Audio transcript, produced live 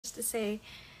just to say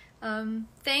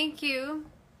thank you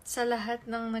sa lahat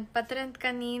ng nagpatrend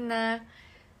kanina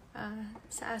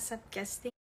sa ASAP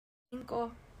guesting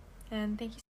ko. And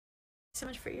thank you so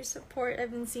much for your support.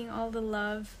 I've been seeing all the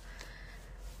love.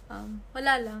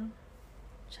 Wala lang.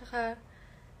 Tsaka,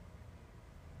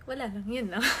 wala lang.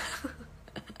 Yun lang.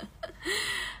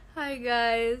 Hi,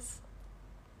 guys.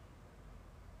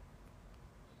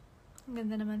 Ang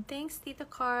ganda naman. Thanks, Tita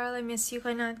Carl. I miss you.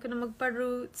 Kailangan ko na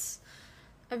magpa-roots.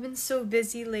 I've been so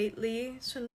busy lately.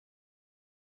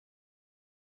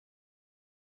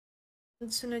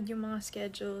 Sunod yung mga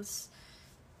schedules.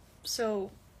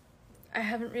 So, I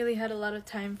haven't really had a lot of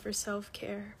time for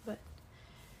self-care. But,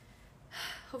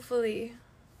 hopefully,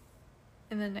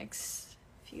 in the next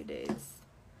few days.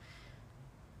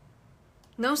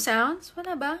 No sounds?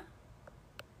 Wala ba?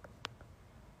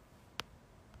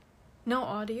 No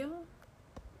audio?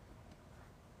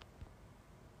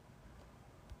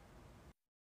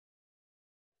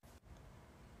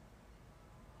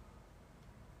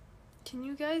 Can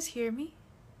you guys hear me?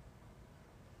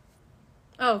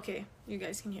 Oh, okay. You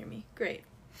guys can hear me. Great.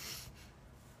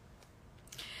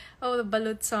 Oh, the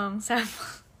balut song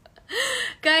sample.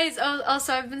 Guys,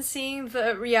 also I've been seeing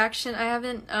the reaction. I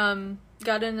haven't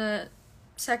gotten a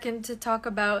second to talk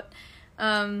about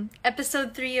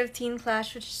episode 3 of Teen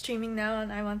Clash, which is streaming now on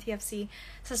I1TFC.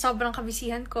 Sa sobrang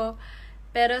kabisihan ko.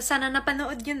 Pero sana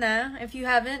napanood yun na. If you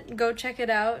haven't, go check it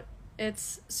out.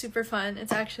 It's super fun. It's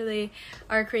actually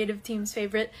our creative team's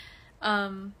favorite.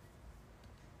 I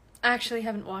actually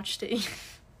haven't watched it.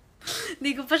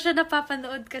 Hindi ko pa siya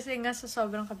napapanood kasi nga sa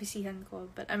sobrang kabisihan ko.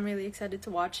 But I'm really excited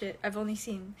to watch it. I've only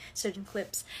seen certain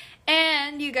clips.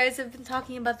 And you guys have been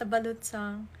talking about the Balut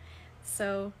song.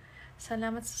 So,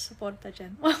 salamat sa suporta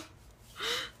dyan.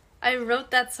 I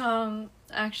wrote that song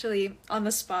actually on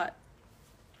the spot.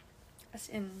 As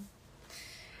in,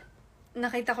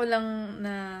 nakita ko lang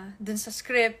na dun sa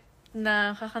script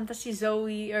na kakanta si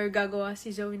Zoe or gagawa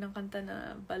si Zoe ng kanta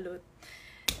na Balut.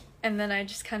 And then I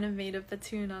just kind of made up a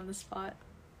tune on the spot.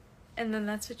 And then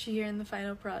that's what you hear in the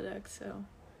final product. So,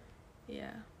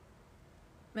 yeah.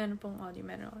 Meron pong audio,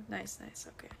 meron. Nice.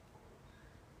 Okay.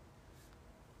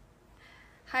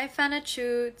 Hi, Fana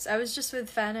Choots. I was just with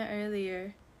Fana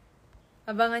earlier.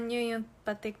 Abangan nyo yung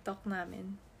pa-TikTok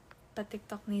namin.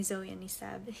 Pa-TikTok ni Zoe and ni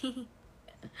Sab.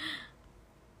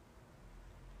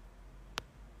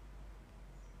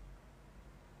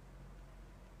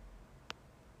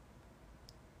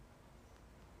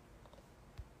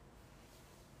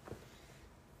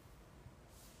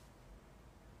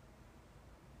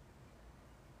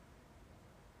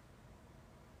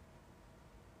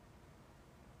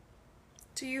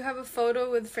 Do you have a photo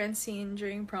with Francine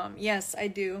during prom? Yes, I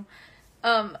do.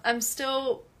 I'm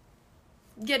still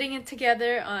getting it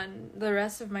together on the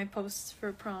rest of my posts for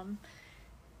prom.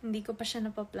 Hindi ko pa siya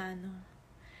napaplano.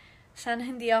 Sana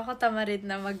hindi ako tamarid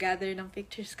na mag-gather ng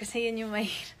pictures kasi yun yung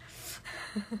mahirap.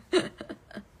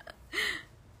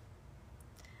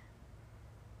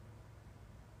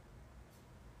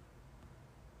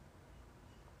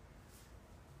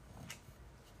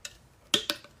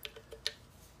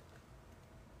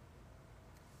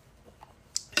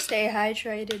 Stay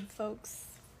hydrated,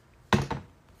 folks.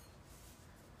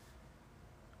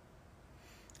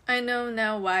 I know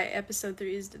now why episode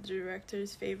 3 is the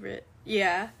director's favorite.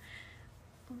 Yeah.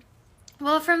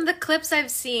 Well, from the clips I've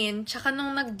seen, tsaka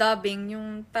nung nag-dubbing,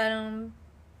 yung parang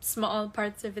small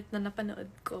parts of it na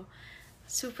napanood ko,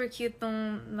 super cute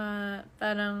nung na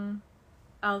parang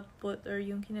output or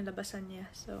yung kinalabasan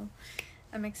niya. So,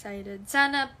 I'm excited.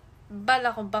 Sana,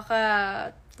 bala ko,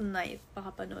 baka tonight,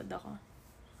 baka panood ako.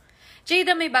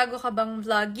 Jayda, may bago ka bang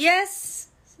vlog? Yes!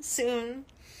 Soon.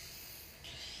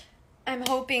 I'm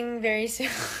hoping very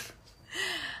soon.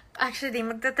 Actually,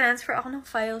 magta-transfer ako ng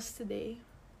files today.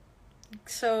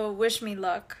 So, wish me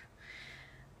luck.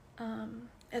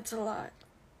 It's a lot.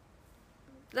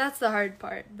 That's the hard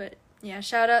part. But, yeah,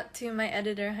 shout out to my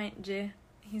editor, J.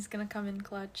 He's gonna come in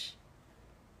clutch.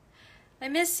 I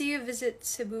miss you. Visit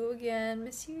Cebu again.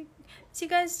 Miss you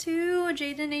guys too.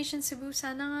 Jayda Nation Cebu.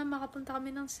 Sana nga makapunta kami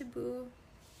ng Cebu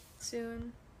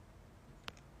soon.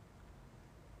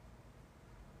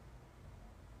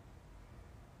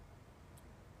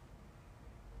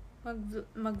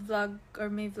 Mag-vlog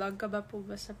or may vlog ka ba po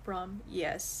ba sa prom?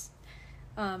 Yes.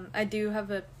 I do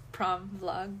have a prom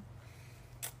vlog.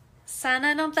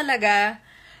 Sana nung talaga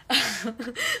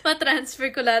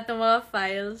ma-transfer ko lahat ng mga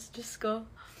files. Diyos ko.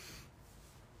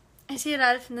 Ay, si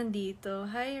Ralph nandito.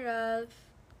 Hi, Ralph.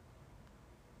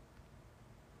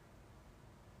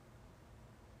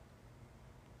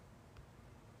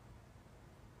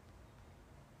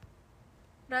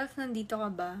 Ralph, nandito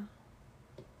ka ba?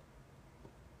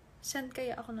 Send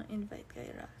kaya ako ng invite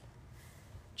kay Ra.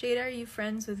 Jayda, are you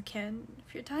friends with Ken?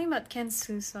 If you're talking about Ken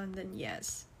Suson, then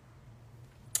yes.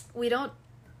 We don't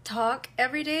talk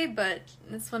every day, but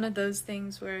it's one of those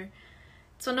things where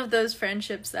it's one of those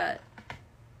friendships that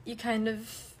you kind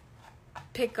of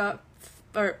pick up,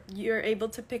 or you're able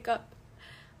to pick up,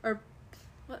 or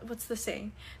what's the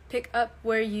saying? Pick up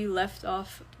where you left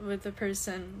off with the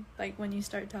person, like when you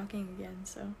start talking again.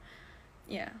 So,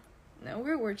 yeah. No,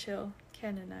 we're chill,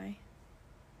 Ken and I.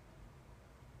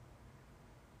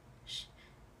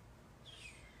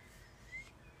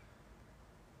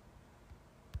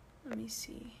 Let me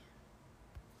see.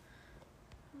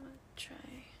 I'm gonna try.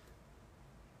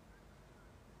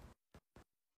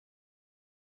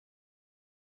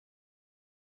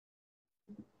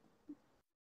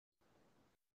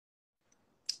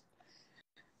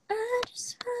 I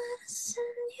just wanna send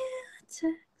you a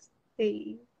text.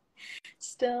 Hey.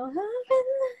 Still hoping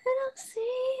that I'll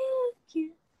see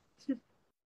you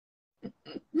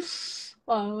again.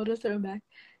 Wow, what a throwback.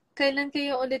 Kailan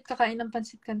kayo ulit kakain ng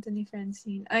pansit canton ni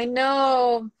Francine? I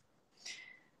know!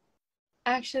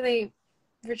 Actually,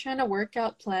 we're trying to work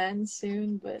out plans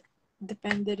soon, but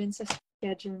depende rin sa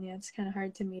schedule niya. It's kind of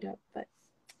hard to meet up, but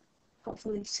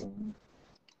hopefully soon.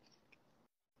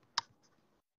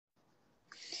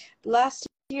 Last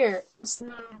year,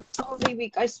 the Holy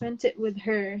Week, I spent it with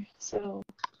her. So,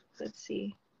 let's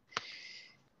see.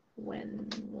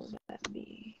 When will that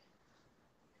be?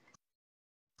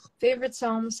 Favorite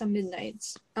song sa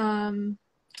Midnights?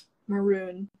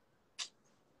 Maroon.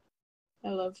 I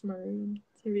love Maroon.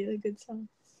 It's a really good song.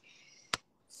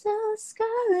 So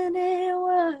scarlet it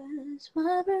was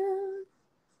Maroon.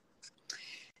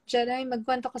 Jedi,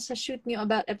 magkwento ka sa shoot niyo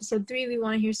about episode 3. We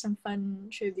want to hear some fun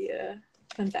trivia,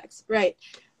 fun facts. Right.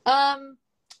 Ano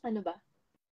ba?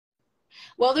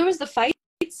 Well, there was the fight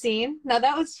scene. Now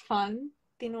that was fun.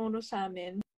 Tinuro sa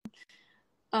amin.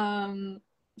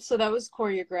 So that was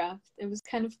choreographed. It was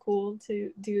kind of cool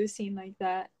to do a scene like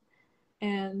that.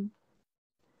 And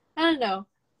I don't know.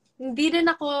 Hindi rin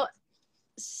ako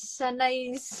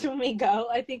sanay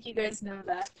sumigaw. I think you guys know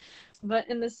that. But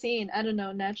in the scene, I don't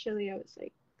know, naturally I was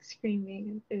like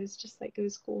screaming. It was just like, it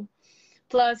was cool.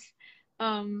 Plus,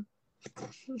 I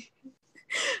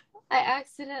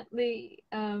accidentally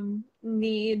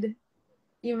need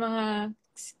yung mga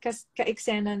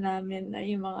ka-eksena namin na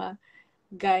yung mga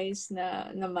guys na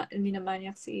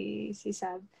minamanyak si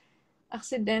Sab.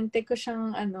 Aksidente ko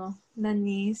siyang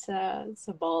nani sa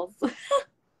balls.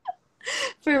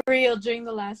 For real, during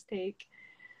the last take.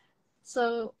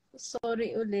 So,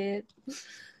 sorry ulit.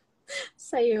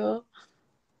 Sa'yo.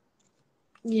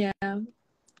 Yeah.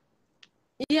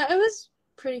 Yeah, it was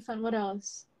pretty fun. What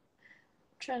else?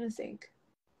 I'm trying to think.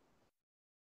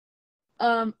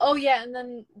 Oh yeah, and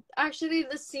then actually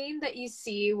the scene that you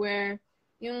see where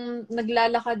yung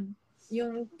naglalakad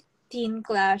yung teen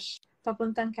clash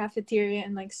papuntang cafeteria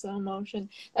in like slow motion.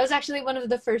 That was actually one of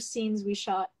the first scenes we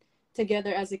shot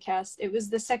together as a cast. It was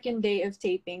the second day of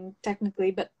taping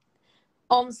technically, but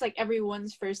almost like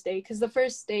everyone's first day, because the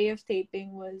first day of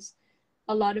taping was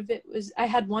a lot of it was I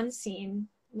had one scene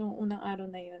no unang araw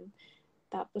na yun.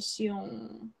 Tapos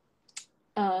yung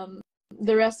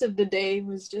the rest of the day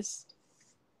was just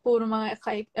puro mga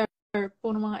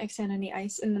puro mga eksena ni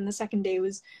Ice, and then the second day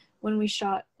was when we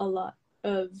shot a lot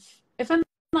of, if I'm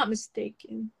not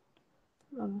mistaken,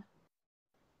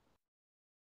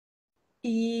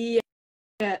 yeah,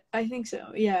 I think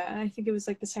so. Yeah, I think it was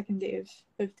like the second day of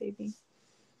taping.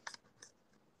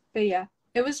 But yeah,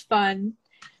 it was fun.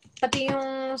 Pati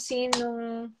yung scene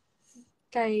nung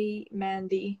kay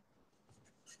Mandy.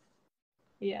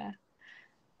 Yeah.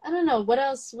 I don't know, what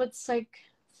else? What's like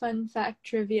fun fact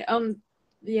trivia?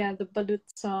 Yeah, the Balut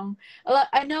song.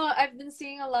 I know I've been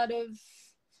seeing a lot of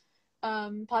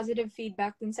positive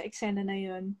feedback dun sa eksena na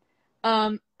yun.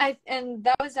 And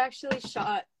that was actually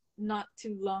shot not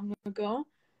too long ago.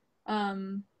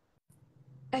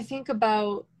 I think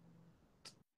about,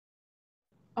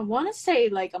 I want to say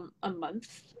like a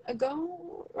month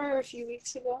ago or a few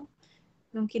weeks ago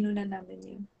nung kinunan namin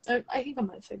yun. Or I think a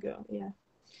month ago, yeah.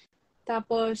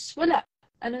 Tapos, wala.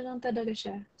 Ano lang talaga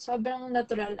siya. Sobrang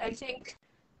natural. I think,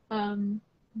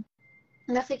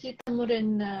 nakikita mo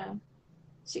rin na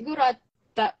siguro at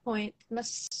that point,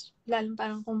 mas lalong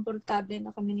parang komportable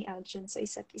na kami ni Aljan sa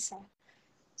isa't isa.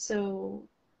 So,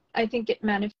 I think it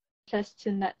manifests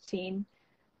in that scene.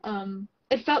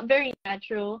 It felt very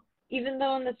natural, even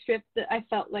though in the script that I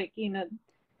felt like,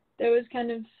 there was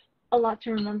kind of a lot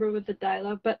to remember with the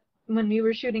dialogue, but when we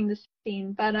were shooting the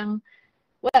scene, parang,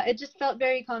 well, it just felt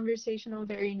very conversational,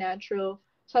 very natural.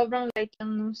 Sobrang light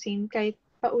lang nung scene, kahit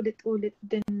paulit-ulit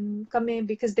din kami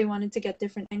because they wanted to get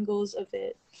different angles of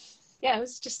it. Yeah, it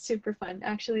was just super fun.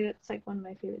 Actually, that's like one of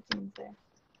my favorite scenes there.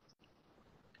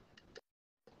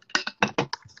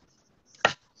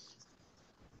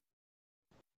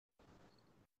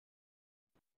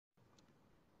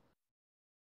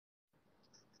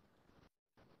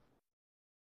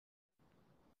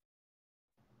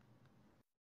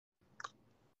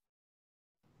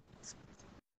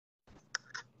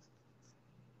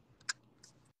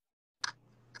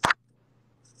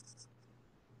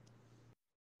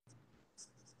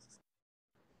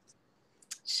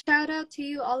 Shout out to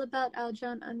you, all about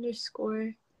Aljon _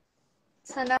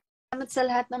 Salamat sa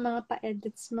lahat ng mga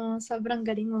pa-edits mo. Sobrang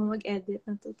galing mo mag-edit.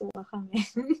 Natutuwa kami.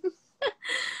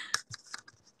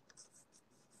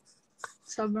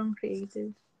 Sobrang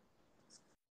creative.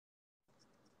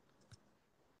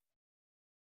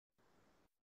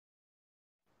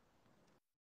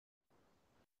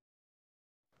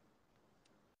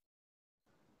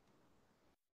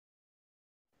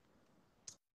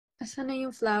 Asan na yung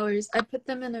flowers? I put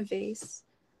them in a vase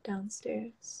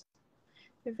downstairs.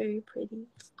 They're very pretty.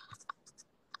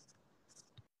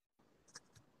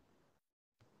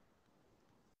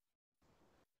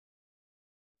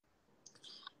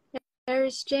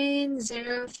 There's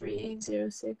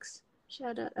Jane0306.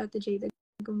 Shout out to Jayda.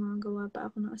 Gumagawa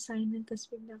pa ako ng assignment tapos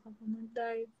bigla ka pa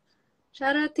nag-dive.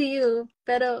 Shout out to you.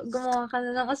 Pero gumawa ka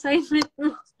na ng assignment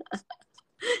mo.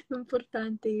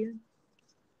 Importante yun.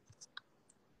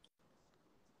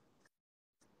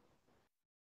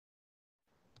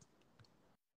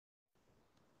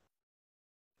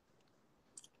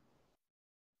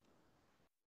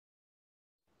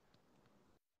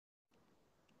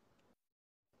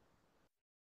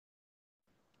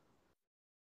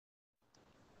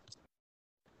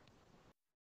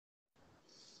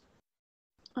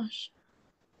 Oh,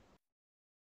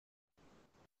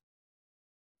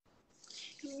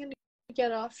 I'm gonna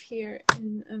get off here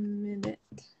in a minute.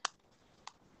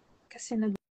 Kasi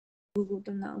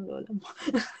nagugutom na ang lola mo.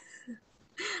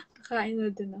 Kakain na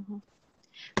din ako.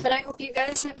 But I hope you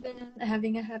guys have been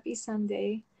having a happy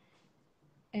Sunday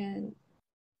and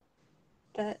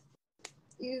that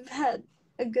you've had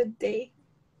a good day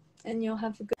and you'll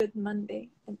have a good Monday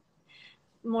and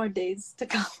more days to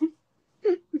come.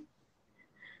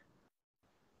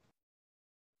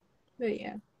 But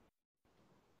yeah.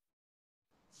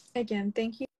 Again,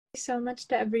 thank you so much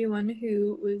to everyone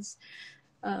who was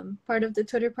part of the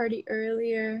Twitter party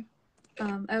earlier.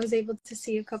 I was able to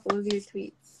see a couple of your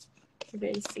tweets.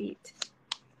 You're very sweet.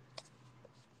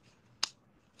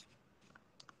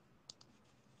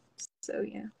 So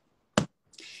yeah.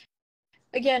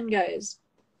 Again, guys,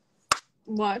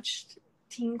 watched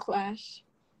Team Clash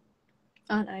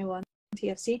on I1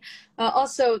 TFC.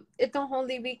 Also, itong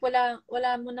Holy Week, wala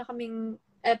muna kaming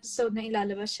episode na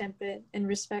ilalabas, syempre, in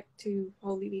respect to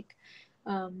Holy Week.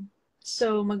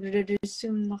 So,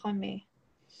 magre-resume na kami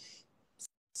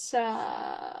sa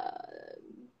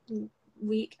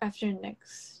week after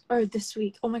next, or this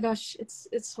week. Oh my gosh,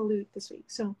 it's Holy Week this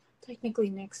week. So, technically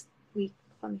next week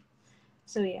kami.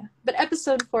 So yeah, but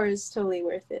episode 4 is totally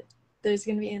worth it. There's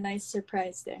gonna be a nice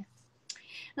surprise there.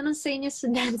 Anong sa inyo sa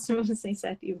dance moves ni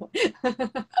Seth Iwo?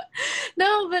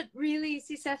 No, but really,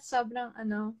 si Seth sobrang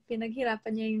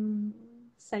pinaghirapan niya yung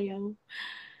sayaw.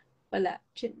 Wala.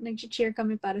 Nag-cheer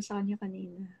kami para sa kanya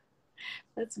kanina.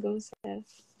 Let's go,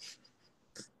 Seth.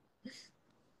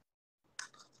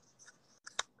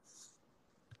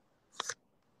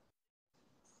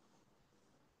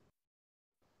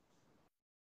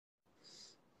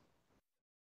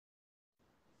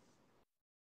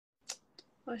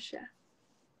 O siya.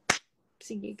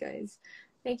 Sige, guys.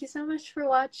 Thank you so much for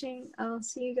watching. I'll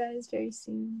see you guys very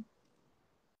soon.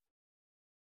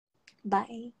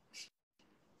 Bye.